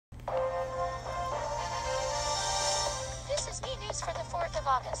of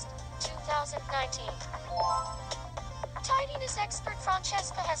August, 2019. Tidiness expert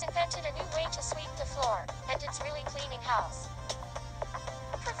Francesca has invented a new way to sweep the floor, and it's really cleaning house.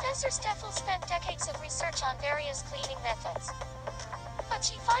 Professor Steffel spent decades of research on various cleaning methods. But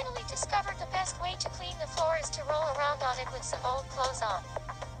she finally discovered the best way to clean the floor is to roll around on it with some old clothes on.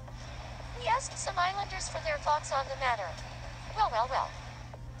 We asked some islanders for their thoughts on the matter. Well.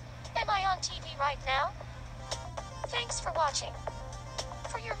 Am I on TV right now? Thanks for watching.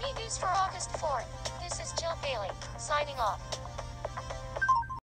 For your Me News for August 4th, this is Jill Bailey, signing off.